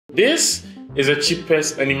This is the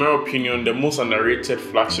cheapest and in my opinion the most underrated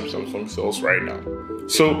flagship Samsung sells right now.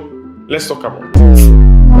 So let's talk about it.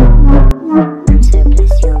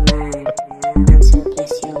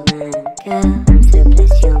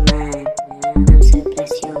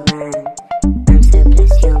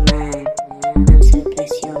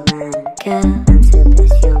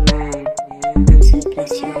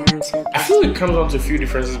 I feel it comes down to a few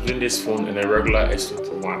differences between this phone and a regular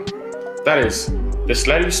S21. That is, the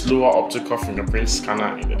slightly slower optical fingerprint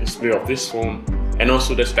scanner in the display of this phone, and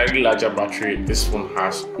also the slightly larger battery this phone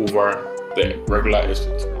has over the regular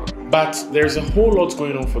S21. But there's a whole lot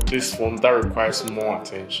going on for this phone that requires more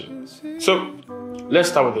attention. So let's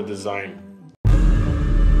start with the design.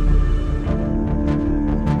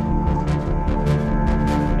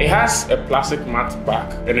 It has a plastic matte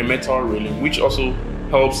back and a metal railing, which also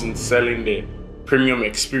helps in selling the premium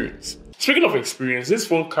experience. Speaking of experience, this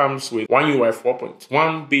phone comes with One UI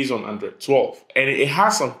 4.1 based on Android 12, and it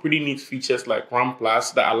has some pretty neat features like RAM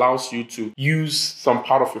Plus that allows you to use some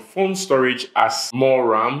part of your phone storage as more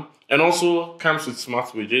RAM, and also comes with smart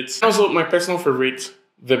widgets. And also, my personal favorite,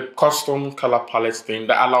 the custom color palette thing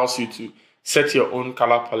that allows you to set your own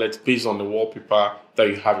color palette based on the wallpaper that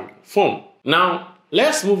you have in your phone. Now,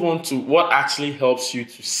 let's move on to what actually helps you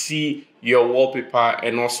to see your wallpaper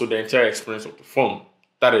and also the entire experience of the phone.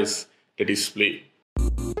 That is the display.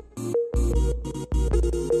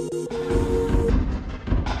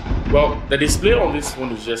 Well, the display on this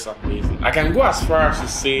phone is just amazing. I can go as far as to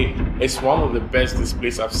say it's one of the best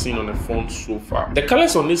displays I've seen on a phone so far. The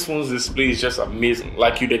colors on this phone's display is just amazing,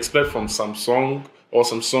 like you'd expect from Samsung or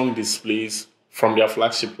Samsung displays from their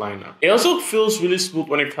flagship lineup. It also feels really smooth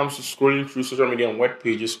when it comes to scrolling through social media and web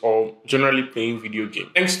pages or generally playing video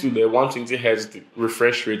games, thanks to the 120Hz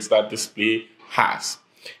refresh rates that display has.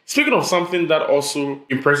 Speaking of something that also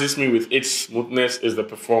impresses me with its smoothness is the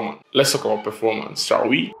performance. Let's talk about performance, shall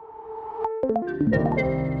we?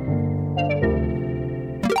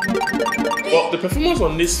 Well, the performance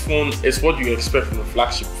on this phone is what you expect from a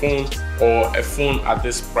flagship phone or a phone at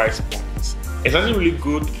this price point. It's actually really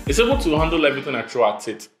good. It's able to handle everything I throw at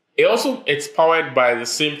it. It's powered by the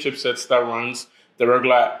same chipsets that runs the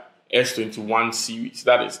regular S21 series.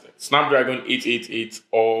 That is the Snapdragon 888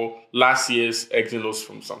 or last year's Exynos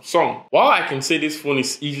from Samsung. While I can say this phone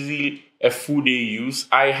is easily a full day use,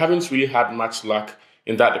 I haven't really had much luck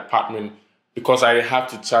in that department because I have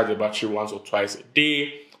to charge the battery once or twice a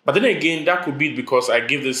day. But then again, that could be because I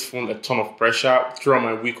give this phone a ton of pressure throughout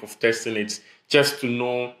my week of testing it just to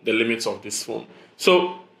know the limits of this phone.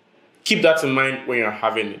 So keep that in mind when you're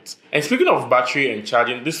having it. And speaking of battery and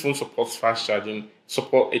charging, this phone supports fast charging.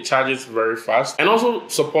 It charges very fast and also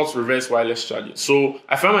supports reverse wireless charging. So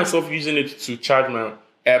I find myself using it to charge my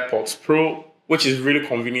AirPods Pro, which is really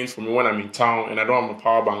convenient for me when I'm in town and I don't have a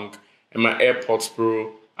power bank and my AirPods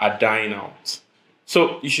Pro are dying out.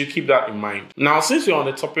 So you should keep that in mind. Now, since we're on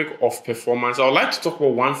the topic of performance, I would like to talk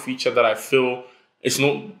about one feature that I feel is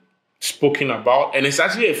not spoken about, and it's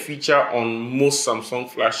actually a feature on most Samsung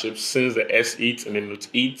flagships since the S8 and the Note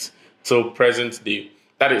 8 till present day.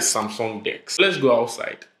 That is Samsung DeX. Let's go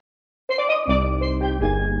outside.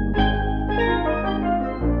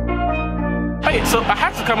 Okay, so I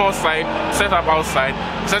had to come outside, set up outside,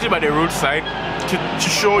 especially by the roadside, to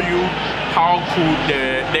show you how cool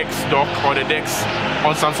the DeX dock or the DeX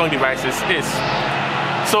on Samsung devices is.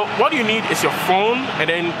 So what you need is your phone, and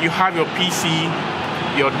then you have your PC,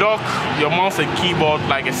 your dock, your mouse and keyboard,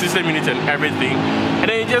 like a system unit and everything, and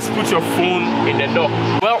then you just put your phone in the dock.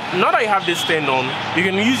 Well, now that you have this turned on, you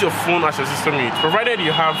can use your phone as your system unit, provided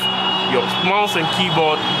you have your mouse and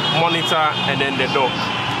keyboard, monitor, and then the dock.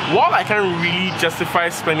 While I can't really justify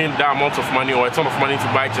spending that amount of money or a ton of money to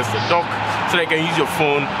buy just a dock so that you can use your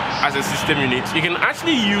phone as a system unit, you can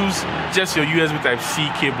actually use just your USB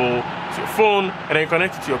Type-C cable to your phone and then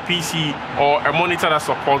connect it to your PC or a monitor that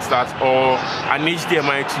supports that, or an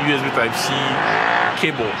HDMI to USB Type-C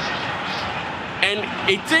cable. And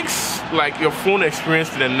it takes like your phone experience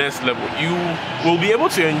to the next level. You will be able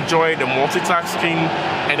to enjoy the multitasking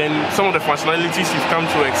and then some of the functionalities you've come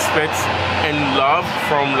to expect and love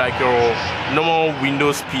from like your normal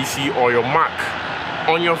Windows PC or your Mac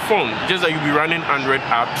on your phone, just that you'll be running Android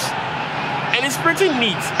apps. And it's pretty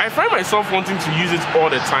neat. I find myself wanting to use it all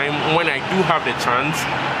the time when I do have the chance,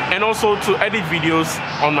 and also to edit videos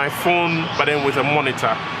on my phone but then with a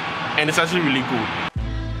monitor, and it's actually really good.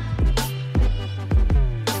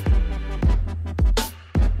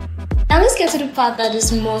 Now let's get to the part that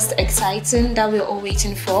is most exciting, that we're all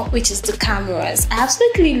waiting for, which is the cameras. I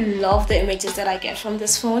absolutely love the images that I get from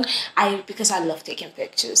this phone because I love taking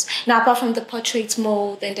pictures. Now, apart from the portrait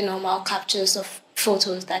mode and the normal captures of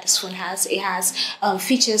photos that this phone has. It has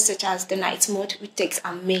features such as the night mode, which takes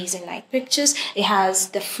amazing night pictures. It has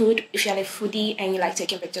the food. If you're a foodie and you like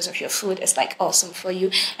taking pictures of your food, it's like awesome for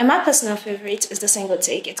you. And my personal favorite is the single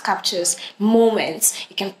take. It captures moments.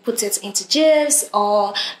 You can put it into GIFs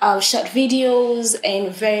or short videos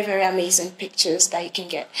and very, very amazing pictures that you can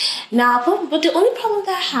get. Now, but the only problem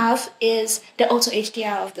that I have is the auto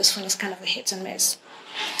HDR of this phone is kind of a hit and miss.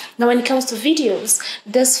 Now, when it comes to videos,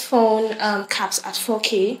 this phone caps at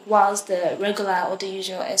 4K, whilst the regular or the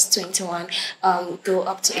usual S21 go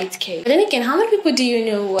up to 8K. But then again, how many people do you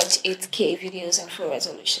know watch 8K videos in full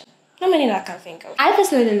resolution? Not many that I can think of. I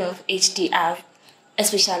personally love HDR,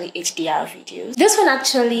 especially HDR videos. This one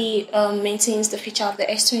actually maintains the feature of the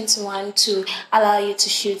S21 to allow you to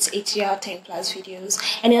shoot HDR 10+ videos,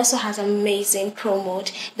 and it also has amazing Pro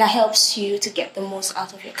mode that helps you to get the most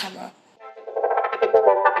out of your camera.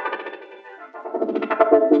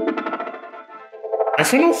 My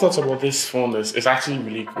final thoughts about this phone is it's actually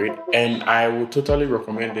really great, and I would totally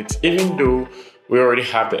recommend it, even though we already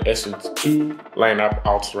have the S22 lineup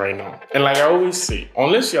out right now. And like I always say,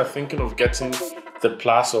 unless you're thinking of getting the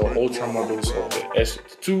Plus or Ultra models of the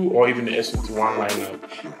S22 or even the S21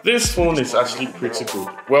 lineup, this phone is actually pretty good.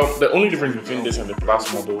 Well, the only difference between this and the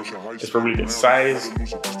Plus model is probably the size,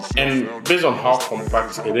 and based on how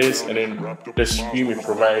compact it is and then the screen it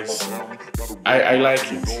provides, I like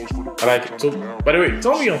it. I like it. So, by the way,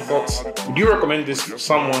 tell me your thoughts. Would you recommend this for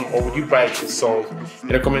someone, or would you buy it yourself? In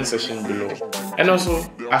the comment section below. And also,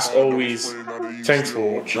 as always, thanks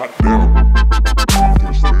for watching.